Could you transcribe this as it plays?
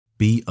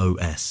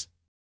BeOS.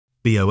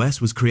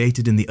 BeOS was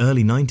created in the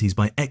early 90s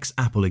by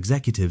ex-Apple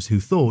executives who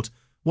thought,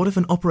 what if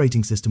an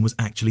operating system was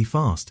actually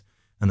fast?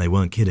 And they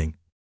weren't kidding.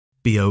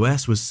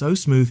 BeOS was so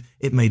smooth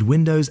it made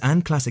Windows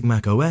and classic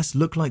Mac OS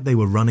look like they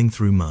were running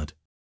through mud.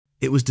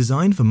 It was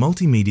designed for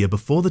multimedia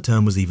before the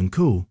term was even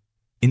cool.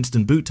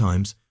 Instant boot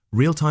times,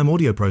 real-time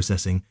audio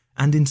processing,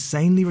 and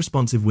insanely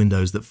responsive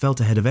Windows that felt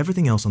ahead of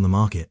everything else on the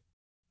market.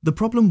 The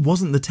problem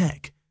wasn't the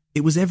tech,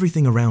 it was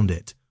everything around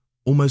it.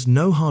 Almost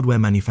no hardware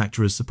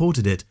manufacturers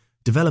supported it,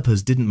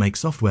 developers didn't make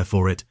software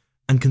for it,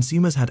 and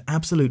consumers had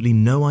absolutely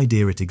no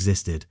idea it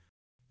existed.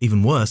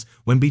 Even worse,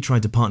 when B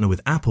tried to partner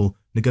with Apple,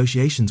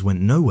 negotiations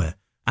went nowhere.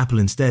 Apple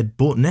instead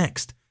bought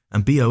Next,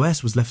 and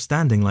BeOS was left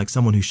standing like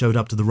someone who showed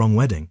up to the wrong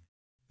wedding.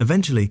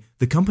 Eventually,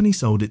 the company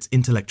sold its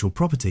intellectual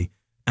property,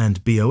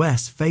 and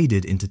BeOS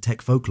faded into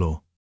tech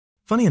folklore.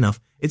 Funny enough,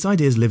 its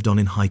ideas lived on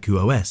in Haiku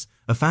OS,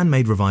 a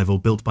fan-made revival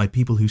built by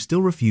people who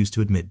still refused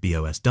to admit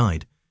BeOS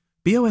died.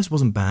 BeOS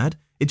wasn't bad,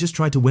 it just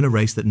tried to win a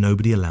race that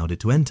nobody allowed it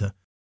to enter.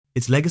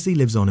 Its legacy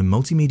lives on in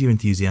multimedia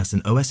enthusiasts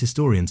and OS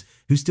historians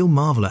who still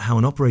marvel at how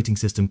an operating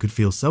system could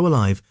feel so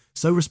alive,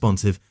 so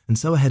responsive, and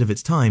so ahead of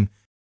its time,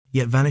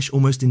 yet vanish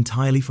almost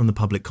entirely from the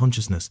public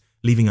consciousness,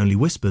 leaving only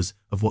whispers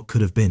of what could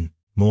have been.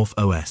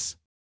 MorphOS.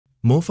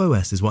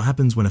 MorphOS is what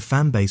happens when a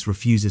fan base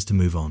refuses to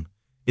move on.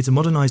 It's a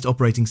modernized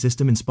operating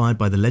system inspired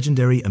by the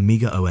legendary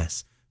Amiga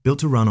OS, built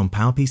to run on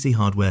PowerPC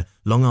hardware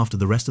long after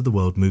the rest of the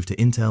world moved to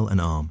Intel and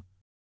ARM.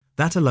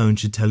 That alone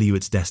should tell you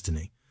its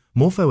destiny.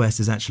 MorphOS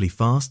is actually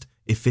fast,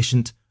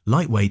 efficient,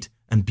 lightweight,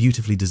 and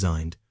beautifully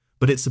designed,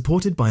 but it's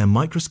supported by a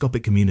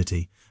microscopic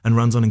community and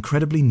runs on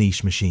incredibly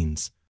niche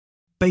machines.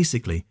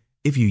 Basically,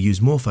 if you use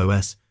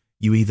MorphOS,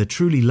 you either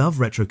truly love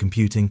retro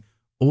computing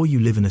or you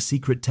live in a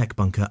secret tech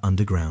bunker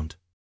underground.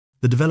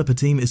 The developer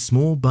team is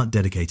small but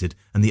dedicated,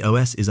 and the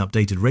OS is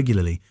updated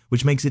regularly,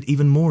 which makes it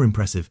even more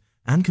impressive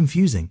and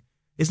confusing.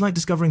 It's like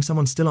discovering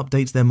someone still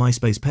updates their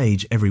MySpace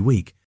page every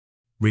week.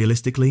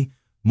 Realistically,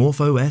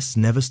 MorphOS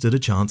never stood a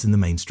chance in the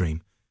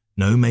mainstream.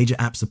 No major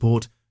app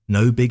support,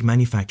 no big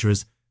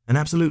manufacturers, and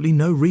absolutely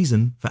no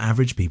reason for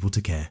average people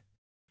to care.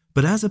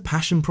 But as a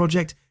passion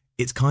project,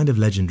 it's kind of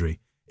legendary.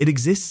 It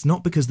exists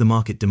not because the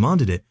market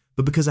demanded it,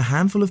 but because a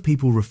handful of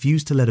people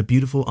refused to let a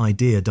beautiful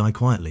idea die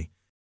quietly.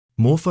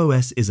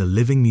 MorphOS is a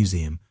living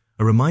museum,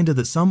 a reminder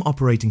that some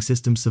operating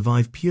systems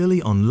survive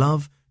purely on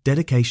love,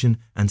 dedication,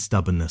 and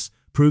stubbornness,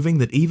 proving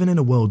that even in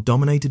a world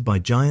dominated by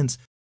giants,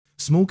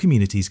 small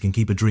communities can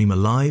keep a dream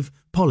alive,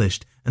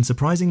 polished, and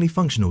surprisingly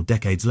functional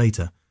decades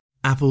later.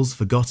 Apple's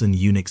forgotten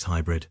Unix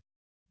hybrid.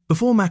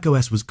 Before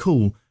macOS was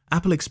cool,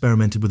 Apple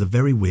experimented with a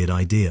very weird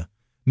idea,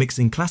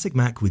 mixing classic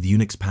Mac with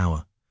Unix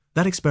power.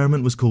 That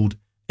experiment was called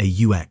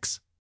a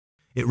UX.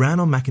 It ran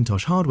on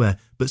Macintosh hardware,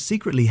 but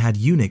secretly had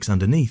Unix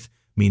underneath,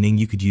 meaning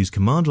you could use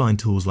command line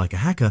tools like a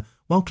hacker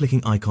while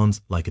clicking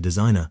icons like a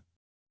designer.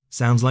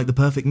 Sounds like the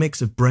perfect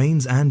mix of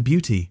brains and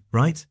beauty,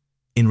 right?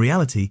 In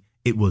reality,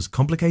 it was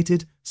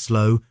complicated,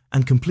 slow,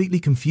 and completely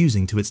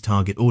confusing to its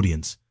target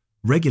audience.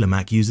 Regular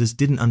Mac users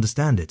didn't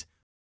understand it.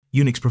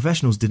 Unix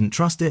professionals didn't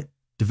trust it,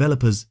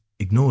 developers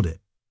ignored it.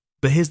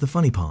 But here's the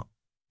funny part.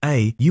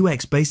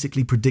 UX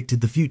basically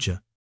predicted the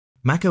future.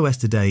 macOS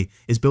today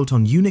is built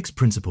on Unix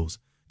principles,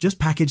 just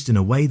packaged in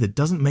a way that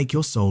doesn't make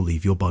your soul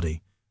leave your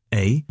body.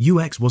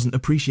 UX wasn't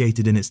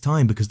appreciated in its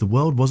time because the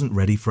world wasn't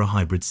ready for a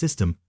hybrid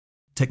system.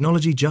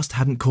 Technology just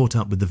hadn't caught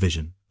up with the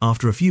vision.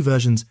 After a few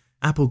versions,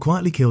 Apple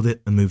quietly killed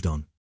it and moved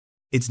on.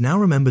 It's now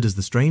remembered as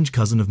the strange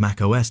cousin of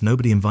macOS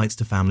nobody invites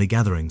to family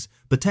gatherings,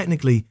 but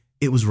technically,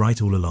 it was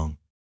right all along.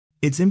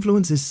 Its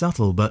influence is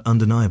subtle but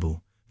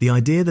undeniable. The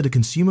idea that a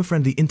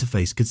consumer-friendly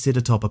interface could sit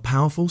atop a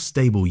powerful,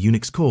 stable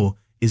Unix core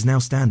is now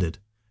standard,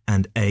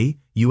 and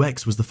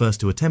UX was the first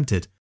to attempt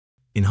it.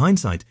 In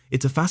hindsight,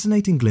 it's a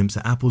fascinating glimpse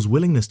at Apple's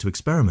willingness to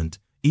experiment,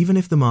 even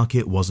if the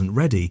market wasn't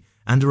ready,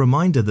 and a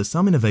reminder that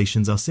some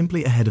innovations are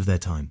simply ahead of their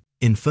time.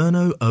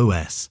 Inferno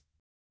OS.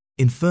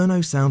 Inferno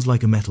sounds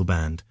like a metal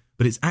band,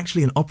 but it's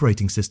actually an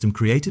operating system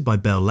created by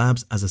Bell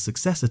Labs as a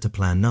successor to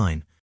Plan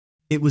 9.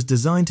 It was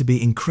designed to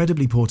be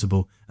incredibly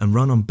portable and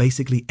run on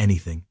basically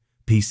anything: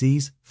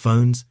 PCs,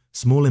 phones,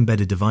 small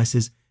embedded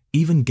devices,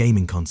 even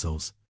gaming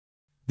consoles.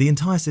 The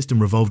entire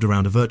system revolved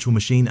around a virtual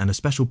machine and a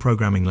special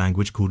programming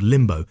language called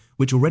Limbo,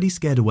 which already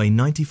scared away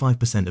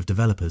 95% of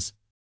developers.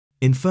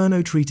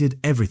 Inferno treated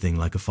everything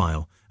like a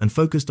file and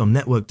focused on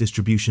network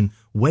distribution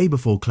way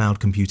before cloud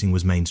computing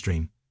was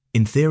mainstream.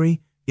 In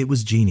theory, it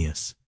was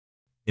genius.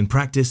 In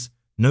practice,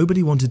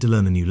 nobody wanted to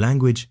learn a new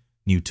language,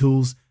 new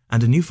tools,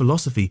 and a new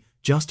philosophy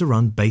just to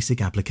run basic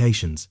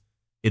applications.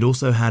 It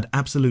also had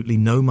absolutely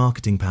no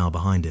marketing power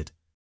behind it.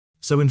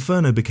 So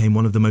Inferno became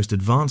one of the most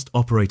advanced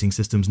operating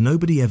systems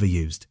nobody ever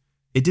used.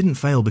 It didn't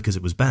fail because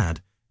it was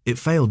bad. It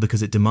failed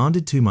because it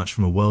demanded too much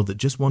from a world that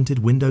just wanted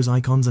Windows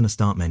icons and a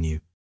start menu.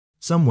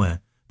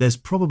 Somewhere, there's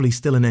probably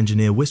still an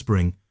engineer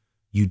whispering,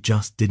 "You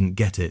just didn't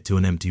get it," to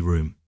an empty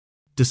room.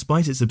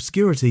 Despite its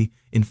obscurity,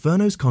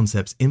 Inferno's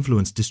concepts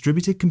influenced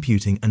distributed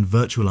computing and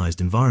virtualized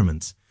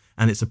environments,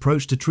 and its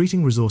approach to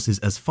treating resources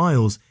as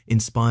files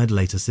inspired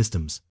later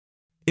systems.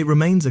 It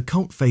remains a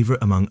cult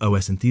favorite among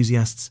OS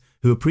enthusiasts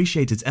who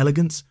appreciate its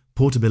elegance,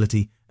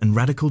 portability, and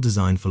radical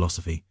design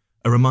philosophy,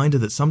 a reminder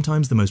that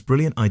sometimes the most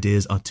brilliant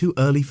ideas are too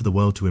early for the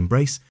world to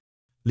embrace,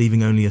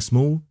 leaving only a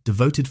small,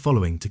 devoted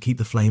following to keep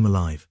the flame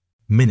alive.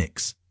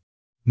 MINIX.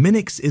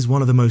 MINIX is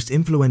one of the most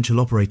influential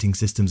operating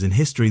systems in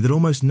history that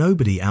almost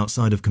nobody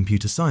outside of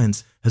computer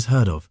science has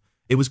heard of.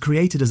 It was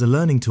created as a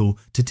learning tool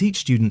to teach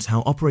students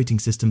how operating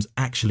systems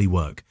actually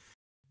work.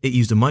 It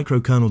used a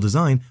microkernel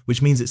design,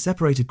 which means it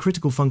separated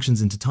critical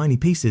functions into tiny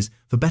pieces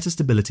for better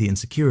stability and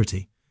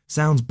security.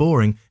 Sounds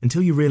boring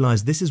until you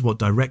realize this is what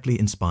directly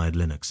inspired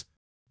Linux.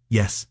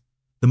 Yes,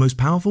 the most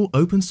powerful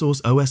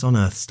open-source OS on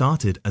Earth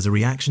started as a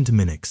reaction to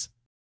MINIX.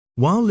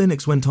 While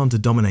Linux went on to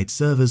dominate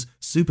servers,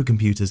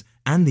 supercomputers,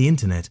 and the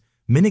internet,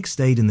 MINIX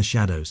stayed in the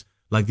shadows,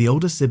 like the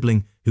older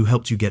sibling who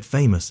helped you get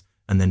famous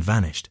and then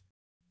vanished.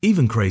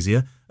 Even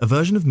crazier, a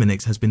version of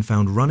MINIX has been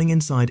found running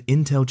inside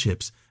Intel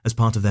chips as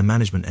part of their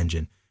management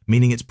engine,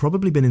 meaning it's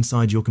probably been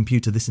inside your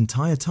computer this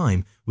entire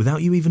time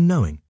without you even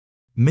knowing.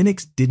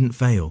 MINIX didn't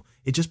fail,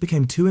 it just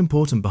became too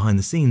important behind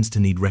the scenes to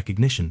need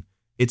recognition.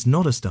 It's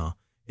not a star,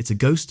 it's a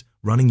ghost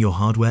running your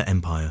hardware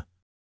empire.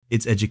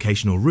 Its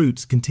educational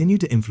roots continue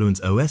to influence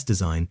OS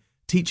design,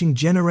 teaching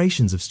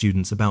generations of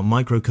students about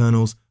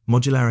microkernels,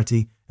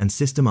 modularity, and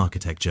system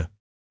architecture.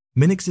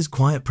 MINIX's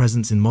quiet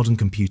presence in modern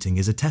computing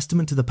is a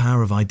testament to the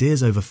power of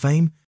ideas over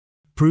fame,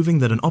 proving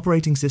that an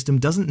operating system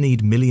doesn't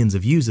need millions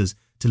of users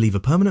to leave a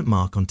permanent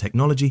mark on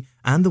technology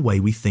and the way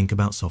we think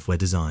about software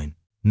design.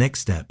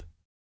 NeXTSTEP.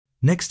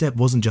 NeXTSTEP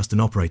wasn't just an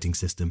operating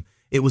system,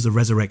 it was a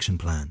resurrection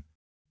plan.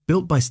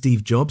 Built by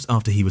Steve Jobs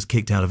after he was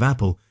kicked out of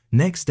Apple,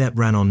 NeXTSTEP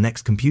ran on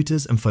NeXT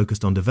computers and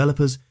focused on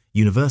developers,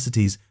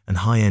 universities, and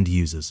high-end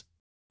users.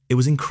 It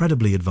was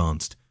incredibly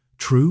advanced,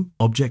 true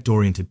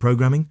object-oriented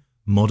programming,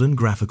 modern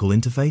graphical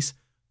interface,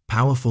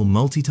 powerful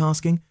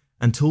multitasking,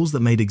 and tools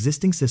that made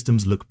existing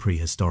systems look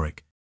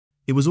prehistoric.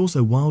 It was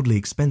also wildly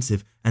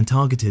expensive and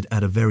targeted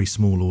at a very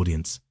small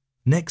audience.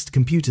 NeXT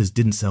computers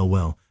didn't sell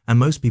well, and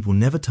most people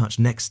never touched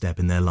NeXTSTEP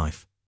in their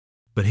life.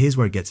 But here's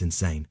where it gets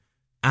insane.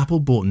 Apple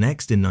bought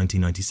NeXT in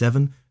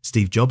 1997,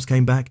 Steve Jobs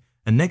came back,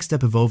 and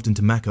NeXTSTEP evolved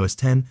into macOS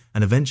 10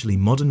 and eventually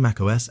modern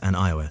macOS and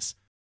iOS.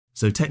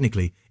 So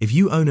technically, if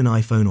you own an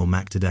iPhone or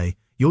Mac today,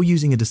 you're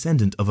using a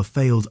descendant of a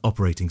failed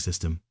operating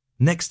system.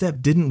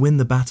 NeXTSTEP didn't win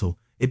the battle,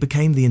 it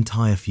became the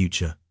entire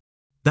future.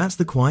 That's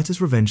the quietest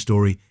revenge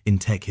story in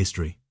tech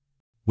history.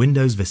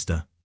 Windows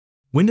Vista.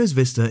 Windows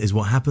Vista is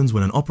what happens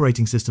when an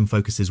operating system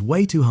focuses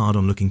way too hard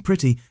on looking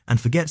pretty and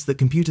forgets that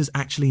computers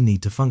actually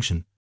need to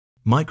function.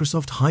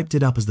 Microsoft hyped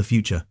it up as the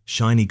future,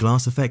 shiny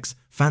glass effects,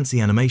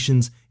 fancy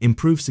animations,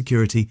 improved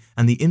security,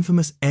 and the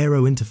infamous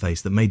Aero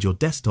interface that made your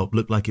desktop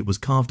look like it was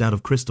carved out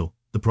of crystal.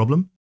 The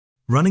problem?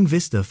 Running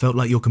Vista felt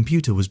like your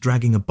computer was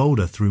dragging a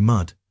boulder through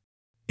mud.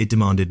 It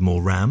demanded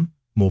more RAM,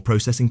 more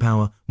processing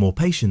power, more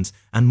patience,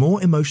 and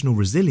more emotional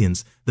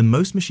resilience than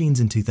most machines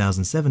in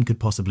 2007 could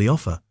possibly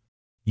offer.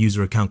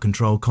 User account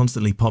control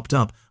constantly popped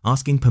up,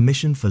 asking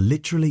permission for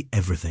literally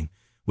everything,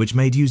 which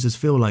made users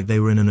feel like they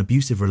were in an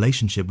abusive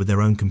relationship with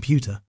their own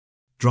computer.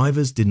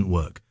 Drivers didn't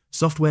work,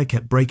 software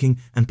kept breaking,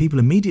 and people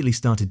immediately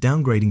started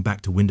downgrading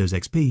back to Windows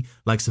XP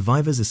like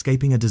survivors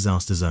escaping a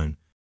disaster zone.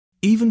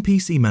 Even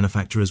PC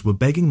manufacturers were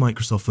begging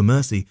Microsoft for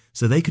mercy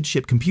so they could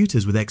ship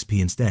computers with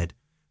XP instead.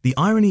 The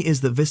irony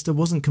is that Vista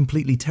wasn't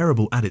completely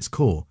terrible at its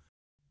core.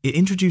 It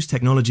introduced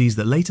technologies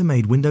that later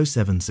made Windows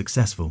 7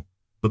 successful,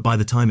 but by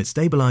the time it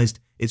stabilized,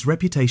 its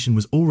reputation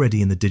was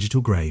already in the digital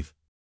grave.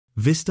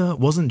 Vista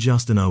wasn't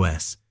just an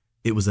OS,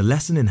 it was a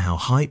lesson in how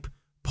hype,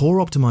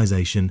 poor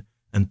optimization,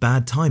 and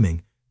bad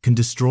timing can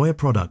destroy a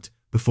product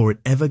before it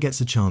ever gets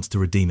a chance to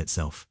redeem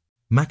itself.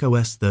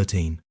 macOS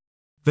 13.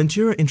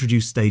 Ventura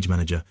introduced Stage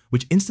Manager,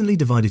 which instantly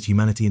divided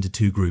humanity into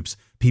two groups,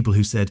 people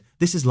who said,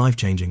 "This is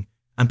life-changing,"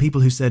 and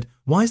people who said,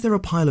 "Why is there a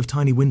pile of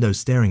tiny windows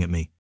staring at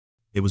me?"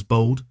 It was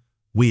bold,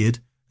 weird,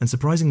 and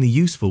surprisingly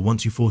useful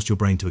once you forced your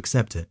brain to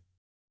accept it.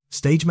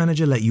 Stage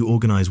Manager let you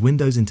organize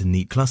windows into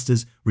neat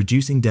clusters,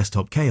 reducing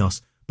desktop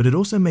chaos, but it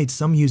also made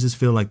some users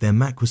feel like their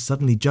Mac was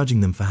suddenly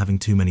judging them for having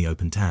too many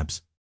open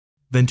tabs.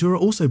 Ventura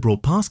also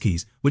brought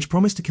passkeys, which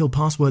promised to kill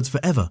passwords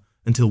forever,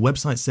 until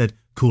websites said,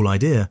 "Cool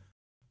idea,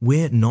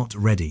 we're not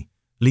ready,"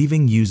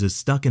 leaving users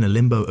stuck in a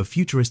limbo of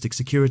futuristic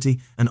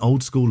security and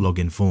old-school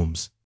login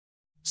forms.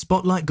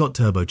 Spotlight got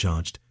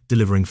turbocharged,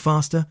 delivering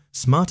faster,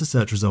 smarter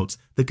search results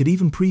that could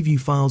even preview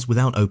files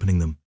without opening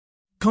them.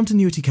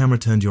 Continuity Camera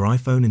turned your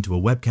iPhone into a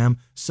webcam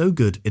so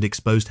good it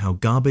exposed how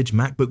garbage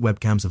MacBook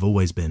webcams have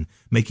always been,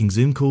 making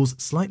Zoom calls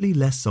slightly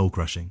less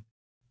soul-crushing.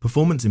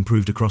 Performance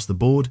improved across the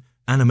board,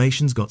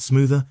 animations got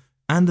smoother,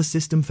 and the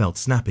system felt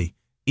snappy,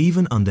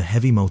 even under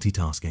heavy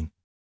multitasking.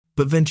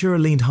 But Ventura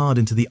leaned hard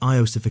into the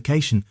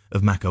iOSification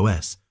of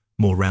macOS,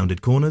 more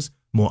rounded corners,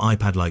 more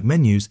iPad-like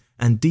menus,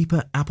 and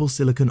deeper Apple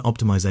Silicon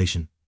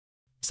optimization.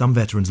 Some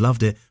veterans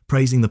loved it,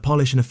 praising the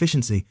polish and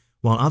efficiency,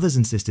 while others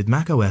insisted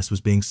macOS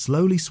was being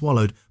slowly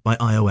swallowed by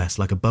iOS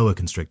like a boa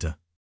constrictor.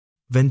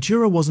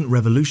 Ventura wasn't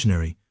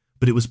revolutionary,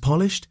 but it was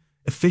polished,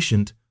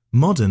 efficient,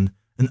 modern,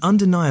 and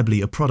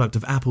undeniably a product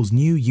of Apple's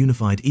new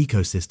unified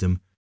ecosystem,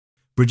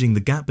 bridging the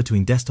gap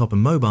between desktop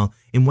and mobile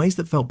in ways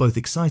that felt both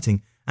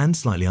exciting and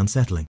slightly unsettling.